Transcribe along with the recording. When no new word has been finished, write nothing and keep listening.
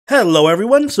Hello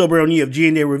everyone, Saber of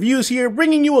FGO Reviews here,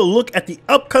 bringing you a look at the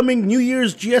upcoming New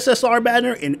Year's GSSR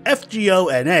banner in FGO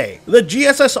NA. The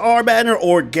GSSR banner,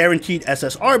 or Guaranteed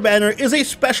SSR banner, is a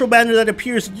special banner that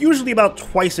appears usually about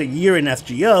twice a year in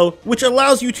FGO, which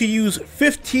allows you to use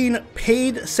 15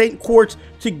 paid Saint Quartz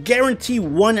to guarantee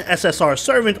one SSR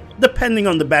servant depending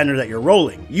on the banner that you're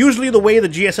rolling. Usually the way the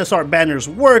GSSR banners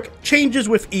work changes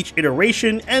with each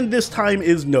iteration, and this time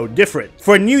is no different.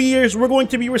 For New Year's, we're going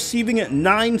to be receiving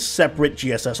 9 separate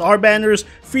GSSR banners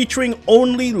featuring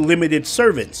only limited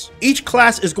servants. Each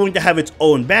class is going to have its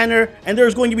own banner, and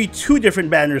there's going to be 2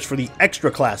 different banners for the extra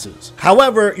classes.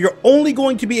 However, you're only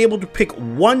going to be able to pick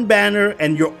one banner,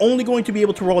 and you're only going to be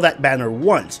able to roll that banner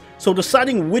once. So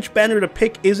deciding which banner to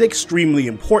pick is extremely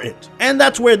important. And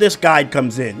that's where this guide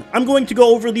comes in. I'm going to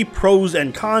go over the pros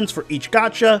and cons for each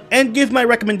gacha, and give my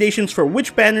recommendations for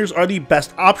which banners are the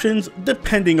best options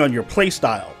depending on your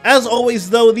playstyle. As always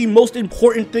though, the most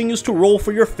important thing is to roll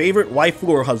for your favorite waifu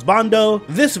or husbando.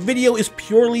 This video is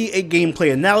purely a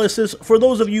gameplay analysis for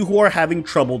those of you who are having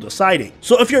trouble deciding.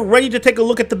 So if you're ready to take a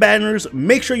look at the banners,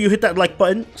 make sure you hit that like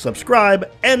button, subscribe,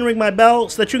 and ring my bell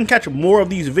so that you can catch more of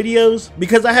these videos,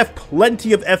 because I have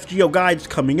plenty of FGO guides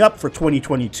coming up for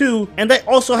 2022, and I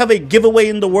also have a giveaway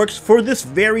in the works for this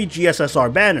very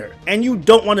GSSR banner, and you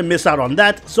don't want to miss out on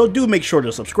that, so do make sure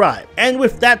to subscribe. And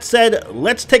with that said,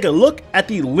 let's take a look at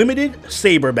the limited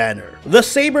Saber banner. The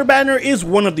Saber banner is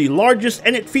one of the largest,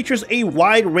 and it features a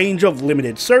wide range of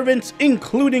limited servants,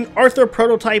 including Arthur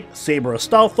Prototype, Saber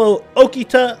Astolfo,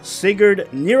 Okita,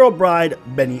 Sigurd, Nero Bride,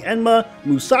 Benny Enma,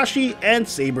 Musashi, and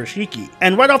Saber Shiki.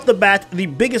 And right off the bat, the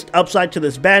biggest upside to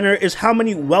this banner is how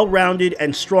many well-rounded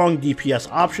and strong DPS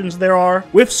options there are,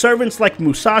 with servants like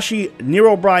Musashi,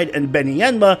 Nero Bride, and Benny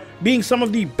Enma being some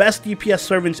of the best DPS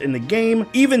servants in the game,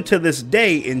 even to this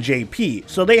day in JP,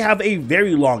 so they have a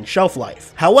very long shelf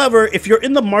life. However, if you're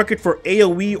in the market for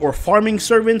AoE or farming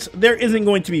servants, there isn't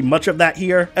going to be much of that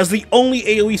here, as the only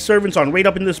AoE servants on Rate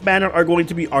Up in this banner are going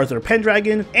to be Arthur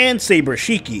Pendragon and Saber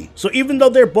Shiki, so even though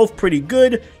they're both pretty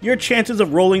good, your chances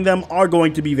of rolling them are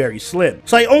going to be very slim.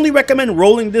 So I only recommend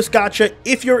rolling this gacha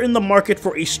if you're in the market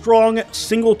for a strong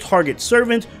single target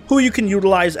servant who you can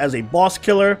utilize as a boss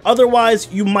killer.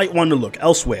 Otherwise, you might want to look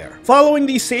elsewhere. Following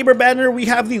the Saber banner, we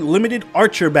have the limited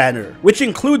Archer banner, which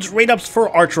includes rate ups for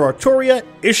Archer Arturia,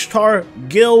 Ishtar,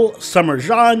 Gil, Summer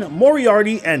Jean,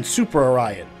 Moriarty, and Super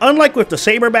Orion. Unlike with the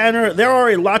Saber banner, there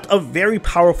are a lot of very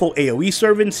powerful AoE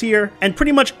servants here, and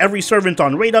pretty much every servant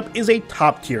on Rate Up is a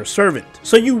top tier servant,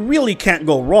 so you really can't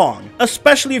go wrong,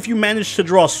 especially if you manage to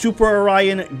draw Super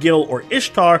Orion, Gil, or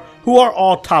Ishtar, who are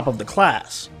all top of the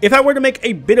class. If I were to make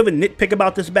a bit of a nitpick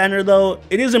about this banner though,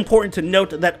 it is important to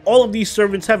note that all of these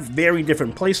servants have very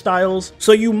different playstyles,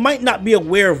 so you might not be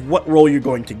aware of what role you're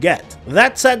going to get.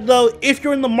 That said though, if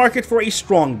you're in the market for a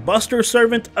strong buster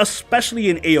servant,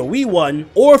 especially an AoE one,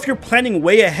 or if you're planning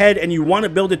way ahead and you want to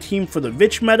build a team for the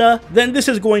Vich meta, then this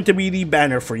is going to be the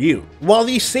banner for you. While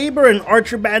the Saber and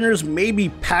Archer banners may be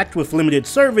packed with limited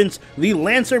servants, the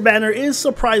Lancer banner is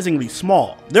surprisingly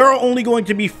small. There are only going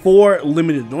to be 4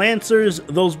 limited Lancers,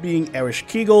 those being Erich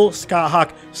Kegel,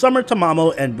 Skahawk, Summer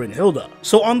Tamamo, and Brynhilda.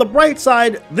 So on the bright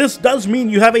side, this does mean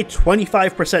you have a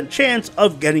 25% chance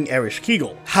of getting Erich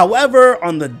Kegel. However,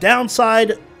 on the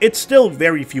downside, it's still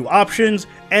very few options,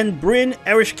 and Bryn,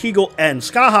 Erich Kegel, and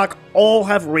Skahawk all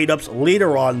have rate ups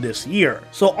later on this year.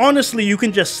 So honestly, you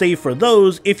can just save for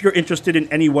those if you're interested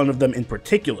in any one of them in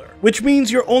particular. Which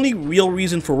means your only real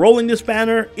reason for rolling this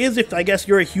banner is if I guess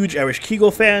you're a huge Erich Kegel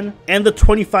fan, and the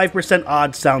 25%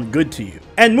 odds sound good to you.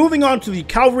 And moving on to the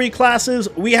Cavalry classes,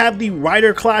 we have the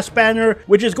Rider class banner,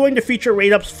 which is going to feature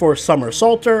rate ups for Summer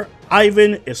Salter,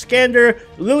 Ivan, Iskander,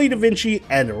 Lily Da Vinci,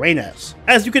 and Reynes.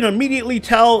 As you can immediately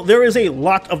tell, there is a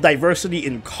lot of diversity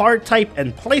in card type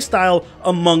and playstyle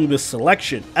among this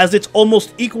selection, as it's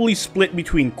almost equally split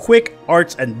between quick,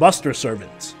 arts, and buster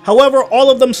servants. However,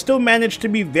 all of them still manage to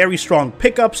be very strong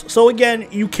pickups, so again,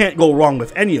 you can't go wrong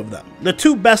with any of them. The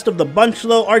 2 best of the bunch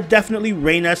though are definitely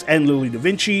Reynes and Lily Da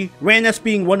Vinci, Reynes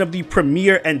being one of the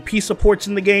premier NP supports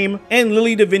in the game, and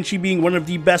Lily Da Vinci being one of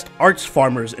the best arts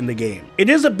farmers in the game. It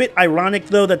is a bit ironic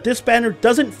though that this banner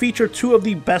doesn't feature 2 of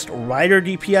the best rider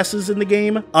DPSs in the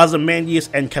game, Ozymandias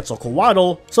and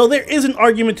Quetzalcoatl, so there is an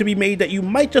argument to be made that you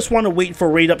might just want to wait for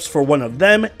rate ups for one of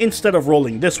them instead of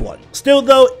rolling this one. Still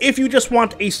though, if you just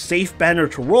want a safe banner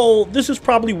to roll, this is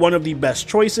probably one of the best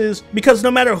choices, because no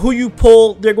matter who you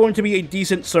pull, they're going to be a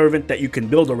decent servant that you can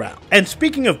build around. And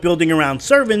speaking of building around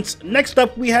servants, next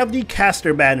up we have the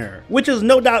Caster banner, which is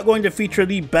no doubt going to feature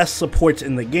the best supports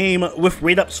in the game, with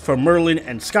rate-ups for Merlin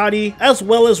and Scotty, as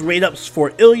well as rate-ups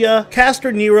for Ilya,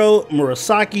 Caster Nero,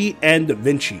 Murasaki, and Da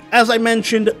Vinci. As I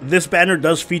mentioned, this banner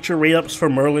does feature rate-ups for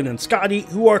Merlin and Scotty,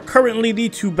 who are currently the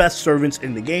two best servants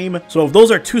in the game, so if those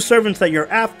are two servants that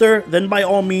you're after, then by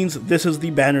all means this is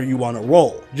the banner you want to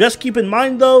roll. Just keep in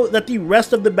mind though that the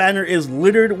rest of the banner is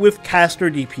littered with caster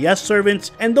DPS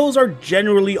servants, and those are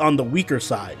generally on the weaker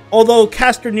side, although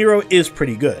Caster Nero is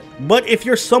pretty good. But if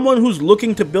you're someone who's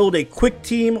looking to build a quick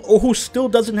team or who still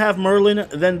doesn't have Merlin,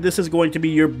 then this is going to be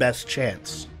your best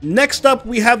chance. Next up,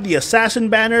 we have the Assassin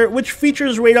banner, which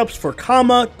features rate-ups for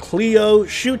Kama, Cleo,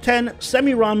 Shuten,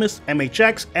 Semiramis,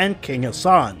 MHX, and King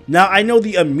Hassan. Now, I know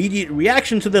the immediate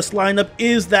reaction to this lineup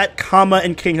is that Kama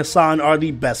and King Hassan are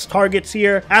the best targets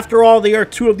here. After all, they are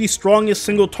two of the strongest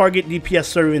single-target DPS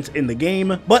servants in the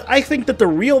game, but I think that the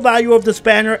real value of this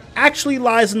banner actually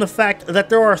lies in the fact that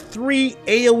there are 3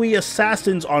 AoE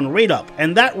assassins on rate-up,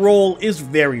 and that role is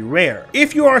very rare.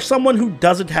 If you are someone who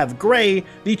doesn't have Gray,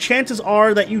 the chances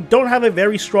are that you don't have a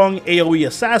very strong AoE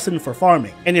assassin for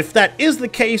farming. And if that is the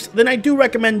case, then I do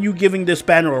recommend you giving this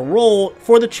banner a roll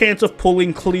for the chance of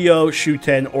pulling Cleo,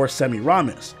 Shuten, or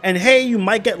Semiramis. And hey, you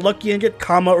might get lucky and get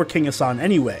Kama or King Hassan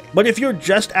anyway. But if you're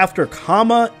just after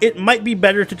Kama, it might be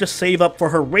better to just save up for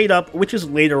her rate up, which is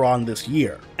later on this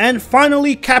year. And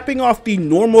finally, capping off the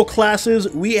normal classes,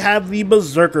 we have the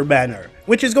Berserker banner,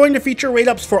 which is going to feature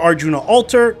rate-ups for Arjuna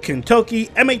Alter, Kintoki,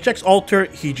 MHX Alter,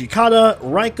 Hijikata,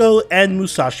 Raiko, and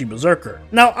Musashi Berserker.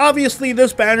 Now obviously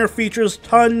this banner features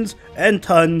tons and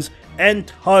tons and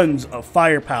tons of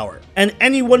firepower, and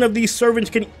any one of these servants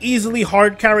can easily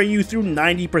hard carry you through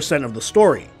 90% of the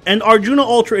story. And Arjuna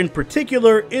Alter in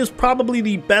particular is probably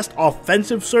the best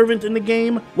offensive servant in the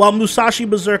game, while Musashi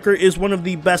Berserker is one of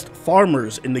the best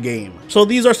farmers in the game. So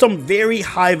these are some very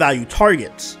high value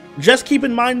targets. Just keep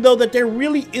in mind though that there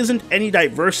really isn't any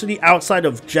diversity outside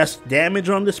of just damage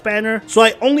on this banner, so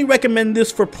I only recommend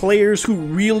this for players who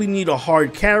really need a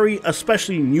hard carry,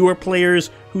 especially newer players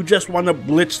who just want to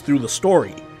blitz through the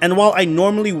story. And while I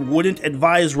normally wouldn't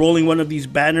advise rolling one of these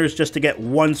banners just to get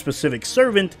one specific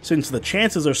servant, since the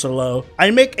chances are so low,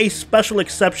 I make a special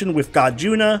exception with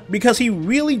Gajuna because he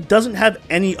really doesn't have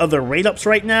any other rate-ups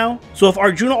right now. So if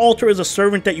Arjuna Alter is a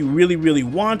servant that you really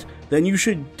want, then you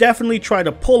should definitely try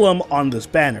to pull him on this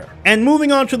banner. And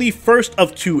moving on to the first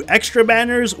of 2 extra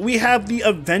banners, we have the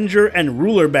Avenger and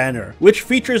Ruler banner, which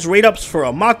features rate-ups for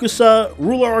Amakusa,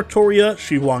 Ruler Artoria,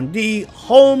 Shi Huangdi,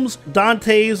 Holmes,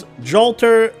 Dantes,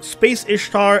 Jolter, Space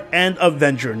Ishtar, and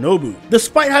Avenger Nobu.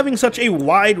 Despite having such a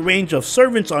wide range of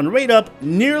servants on rate-up,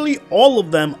 nearly all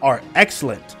of them are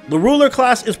excellent. The Ruler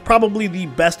class is probably the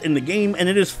best in the game, and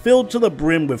it is filled to the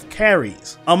brim with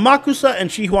carries. Amakusa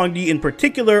and Shi Huangdi in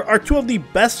particular are 2 of the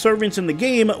best servants in the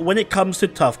game when it comes to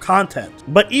tough content.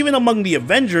 But even among the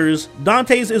Avengers,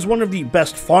 Dantes is one of the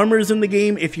best farmers in the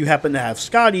game if you happen to have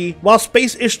Scotty, while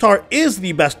Space Ishtar is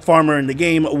the best farmer in the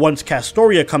game once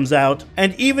Castoria comes out,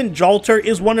 and even Jolter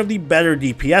is one of the better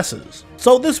DPSs.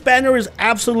 So this banner is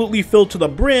absolutely filled to the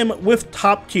brim with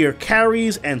top tier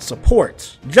carries and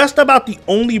supports. Just about the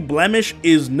only blemish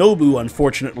is Nobu,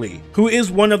 unfortunately, who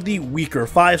is one of the weaker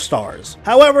 5 stars.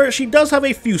 However, she does have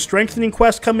a few strengthening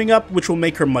quests coming up which will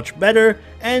make her much better,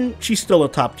 and she's still a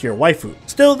top tier waifu.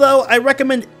 Still though, I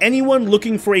recommend anyone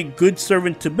looking for a good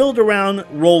servant to build around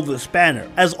roll this banner,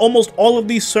 as almost all of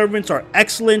these servants are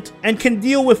excellent and can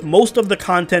deal with most of the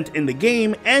content in the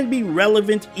game and be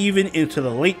relevant even into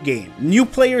the late game. New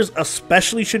players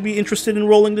especially should be interested in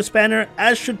rolling this banner,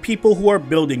 as should people who are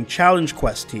building challenge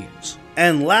quest teams.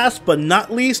 And last but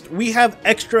not least, we have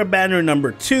extra banner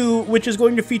number 2, which is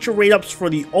going to feature rate-ups for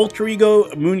the Alter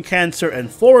Ego, Moon Cancer,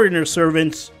 and Foreigner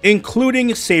servants,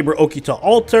 including Saber Okita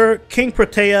Alter, King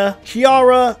Protea,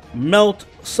 Kiara, Melt,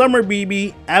 Summer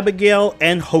Bibi, Abigail,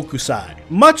 and Hokusai.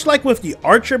 Much like with the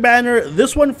Archer banner,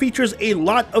 this one features a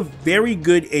lot of very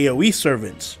good AoE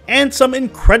servants, and some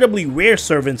incredibly rare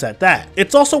servants at that.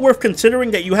 It's also worth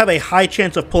considering that you have a high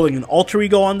chance of pulling an Alter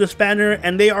Ego on this banner,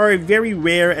 and they are a very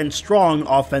rare and strong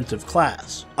offensive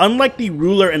class. Unlike the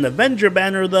Ruler and Avenger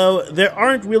banner though, there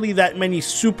aren't really that many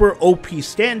super OP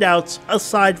standouts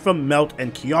aside from Melt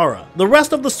and Kiara. The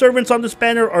rest of the servants on this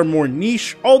banner are more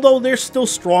niche, although they're still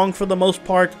strong for the most part,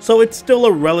 part, so it's still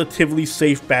a relatively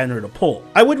safe banner to pull.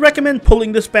 I would recommend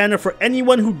pulling this banner for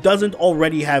anyone who doesn't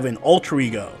already have an alter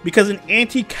ego, because an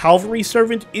anti-cavalry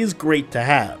servant is great to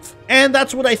have. And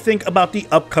that's what I think about the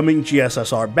upcoming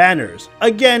GSSR banners.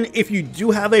 Again, if you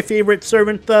do have a favorite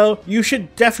servant though, you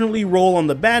should definitely roll on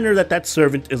the banner that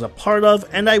servant is a part of,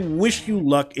 and I wish you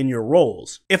luck in your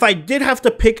rolls. If I did have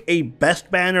to pick a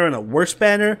best banner and a worst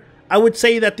banner, I would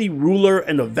say that the Ruler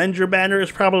and Avenger banner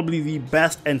is probably the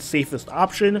best and safest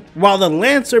option, while the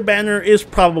Lancer banner is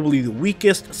probably the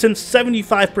weakest, since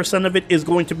 75% of it is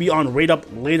going to be on rate up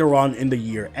later on in the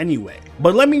year anyway.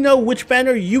 But let me know which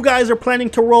banner you guys are planning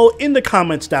to roll in the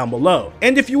comments down below.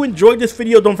 And if you enjoyed this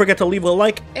video, don't forget to leave a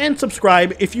like and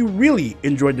subscribe if you really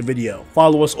enjoyed the video.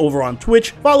 Follow us over on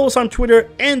Twitch, follow us on Twitter,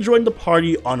 and join the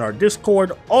party on our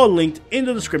Discord, all linked in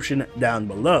the description down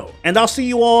below. And I'll see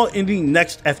you all in the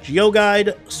next FGO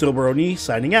guide. Saber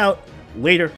signing out. Later.